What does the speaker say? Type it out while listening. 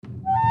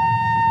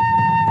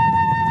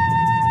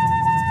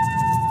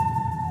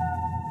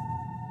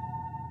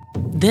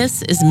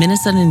This is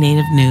Minnesota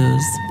Native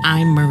News.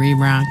 I'm Marie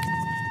Rock.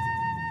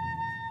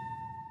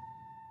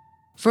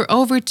 For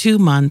over 2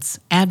 months,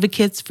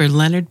 advocates for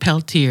Leonard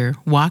Peltier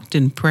walked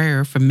in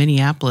prayer from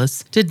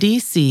Minneapolis to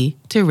D.C.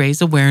 to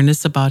raise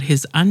awareness about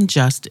his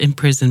unjust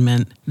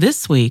imprisonment.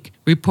 This week,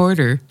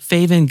 reporter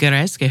Faven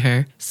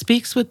Geresgeher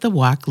speaks with the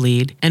walk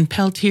lead and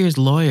Peltier's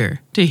lawyer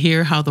to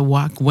hear how the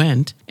walk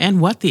went and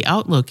what the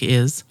outlook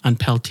is on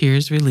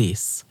Peltier's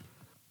release.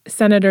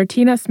 Senator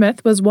Tina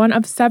Smith was one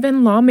of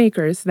 7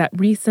 lawmakers that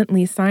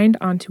recently signed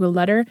onto a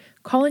letter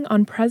calling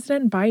on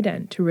President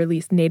Biden to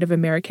release Native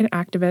American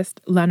activist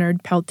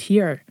Leonard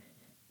Peltier.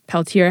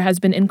 Peltier has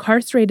been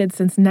incarcerated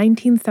since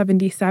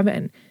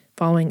 1977,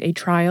 following a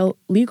trial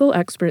legal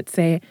experts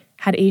say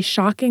had a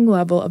shocking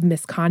level of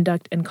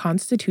misconduct and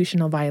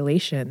constitutional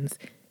violations.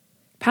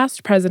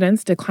 Past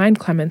presidents declined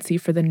clemency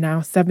for the now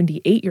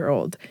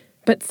 78-year-old,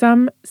 but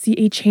some see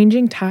a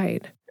changing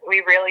tide.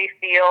 We really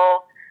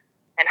feel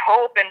and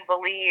hope and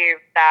believe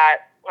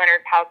that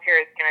Leonard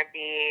Peltier is going to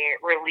be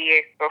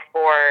released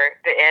before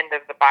the end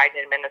of the Biden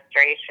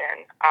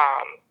administration.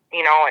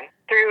 And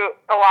through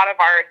a lot of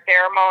our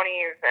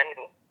ceremonies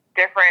and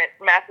different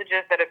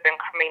messages that have been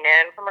coming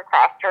in from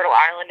across Turtle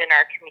Island in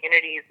our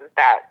communities is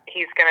that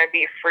he's going to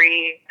be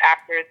free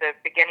after the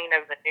beginning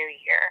of the new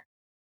year.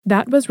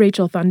 That was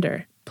Rachel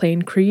Thunder,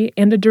 Plain Cree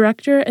and a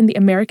director in the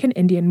American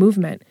Indian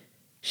Movement.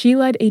 She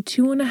led a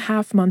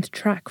 2.5-month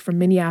trek from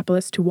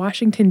Minneapolis to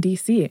Washington,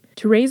 D.C.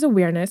 to raise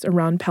awareness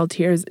around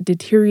Peltier's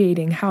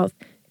deteriorating health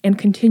and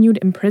continued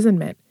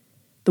imprisonment.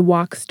 The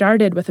walk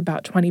started with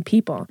about 20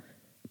 people.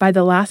 By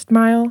the last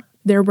mile,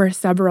 there were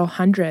several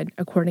hundred,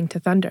 according to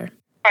Thunder.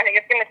 I think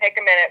it's going to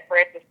take a minute for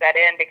it to set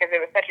in because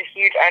it was such a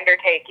huge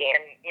undertaking.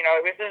 And,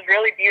 it was just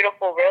really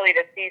beautiful, really,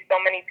 to see so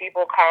many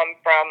people come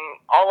from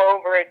all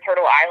over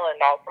Turtle Island,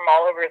 from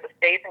all over the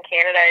States and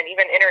Canada, and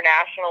even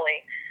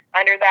internationally,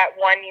 under that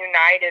one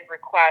united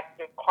request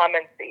of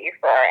clemency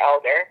for our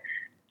elder.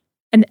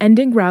 An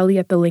ending rally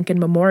at the Lincoln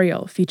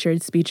Memorial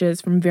featured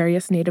speeches from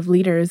various Native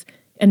leaders,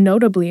 and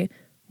notably,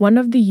 one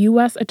of the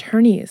U.S.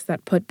 attorneys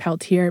that put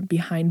Peltier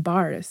behind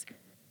bars.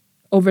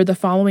 Over the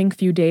following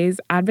few days,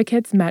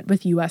 advocates met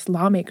with U.S.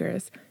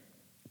 lawmakers.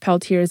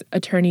 Peltier's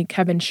attorney,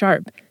 Kevin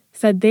Sharp,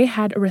 said they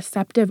had a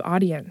receptive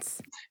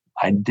audience.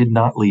 I did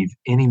not leave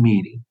any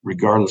meeting,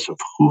 regardless of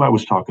who I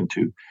was talking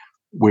to,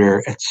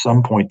 where at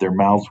some point their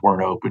mouths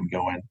weren't open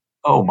going,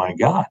 oh my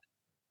God,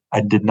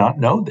 I did not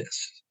know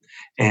this.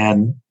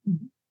 And,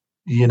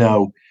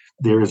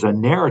 there is a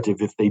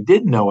narrative. If they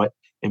did know it,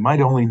 they might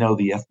only know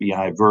the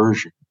FBI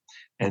version.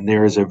 And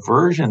there is a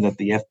version that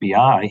the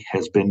FBI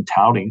has been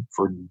touting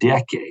for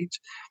decades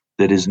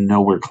that is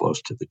nowhere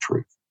close to the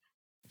truth.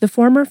 The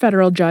former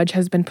federal judge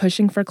has been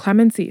pushing for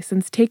clemency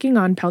since taking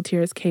on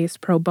Peltier's case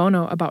pro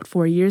bono about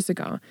 4 years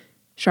ago.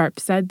 Sharp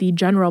said the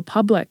general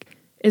public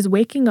is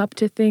waking up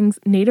to things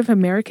Native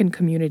American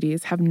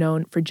communities have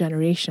known for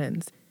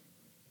generations.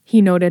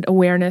 He noted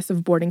awareness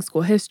of boarding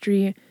school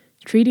history,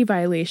 treaty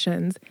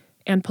violations,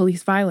 and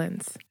police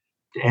violence.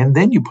 And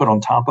then you put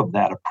on top of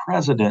that a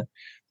president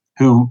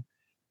who,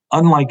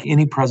 unlike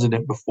any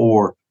president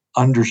before,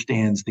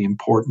 understands the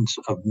importance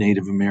of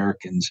Native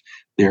Americans,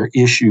 their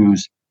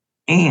issues,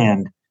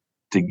 and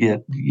to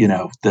get,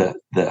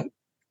 the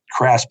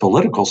crass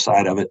political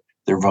side of it,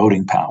 their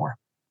voting power.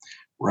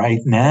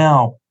 Right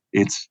now,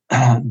 it's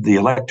the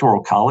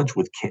Electoral College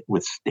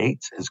with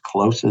states as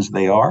close as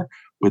they are,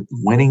 with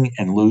winning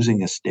and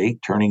losing a state,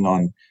 turning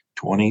on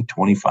 20,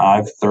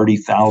 25,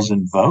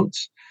 30,000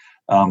 votes.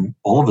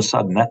 All of a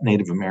sudden, that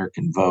Native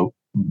American vote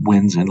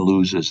wins and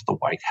loses the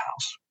White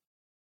House.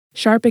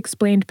 Sharp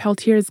explained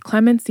Peltier's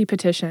clemency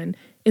petition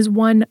is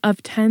one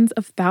of tens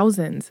of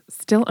thousands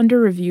still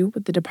under review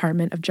with the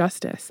Department of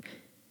Justice.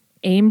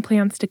 AIM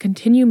plans to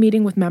continue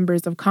meeting with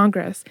members of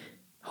Congress,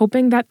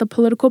 hoping that the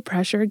political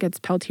pressure gets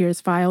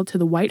Peltier's file to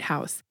the White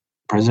House.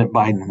 President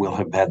Biden will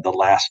have had the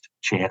last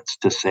chance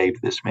to save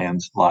this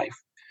man's life.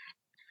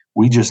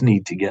 We just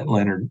need to get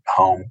Leonard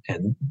home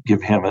and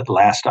give him a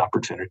last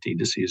opportunity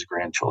to see his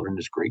grandchildren,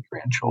 his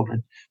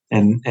great-grandchildren,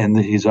 and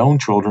his own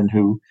children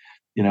who,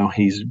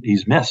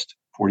 he's missed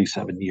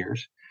 47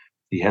 years.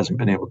 He hasn't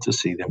been able to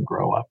see them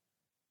grow up.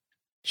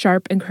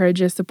 Sharp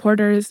encourages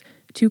supporters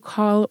to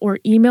call or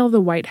email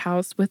the White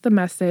House with the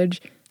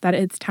message that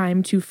it's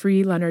time to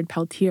free Leonard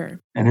Peltier.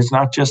 And it's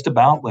not just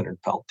about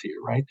Leonard Peltier,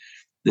 right?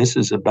 This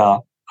is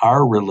about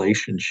our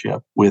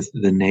relationship with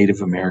the Native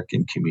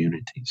American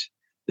communities.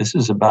 This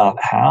is about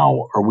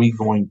how are we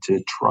going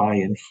to try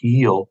and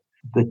heal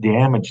the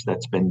damage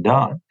that's been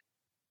done.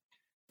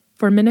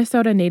 For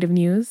Minnesota Native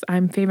News,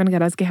 I'm Faven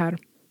Geresgeher.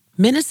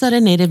 Minnesota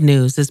Native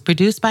News is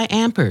produced by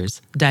Ampers,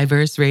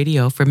 diverse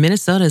radio for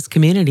Minnesota's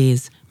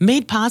communities,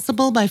 made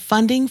possible by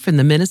funding from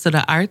the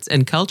Minnesota Arts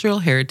and Cultural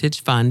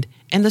Heritage Fund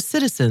and the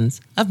citizens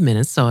of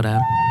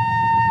Minnesota.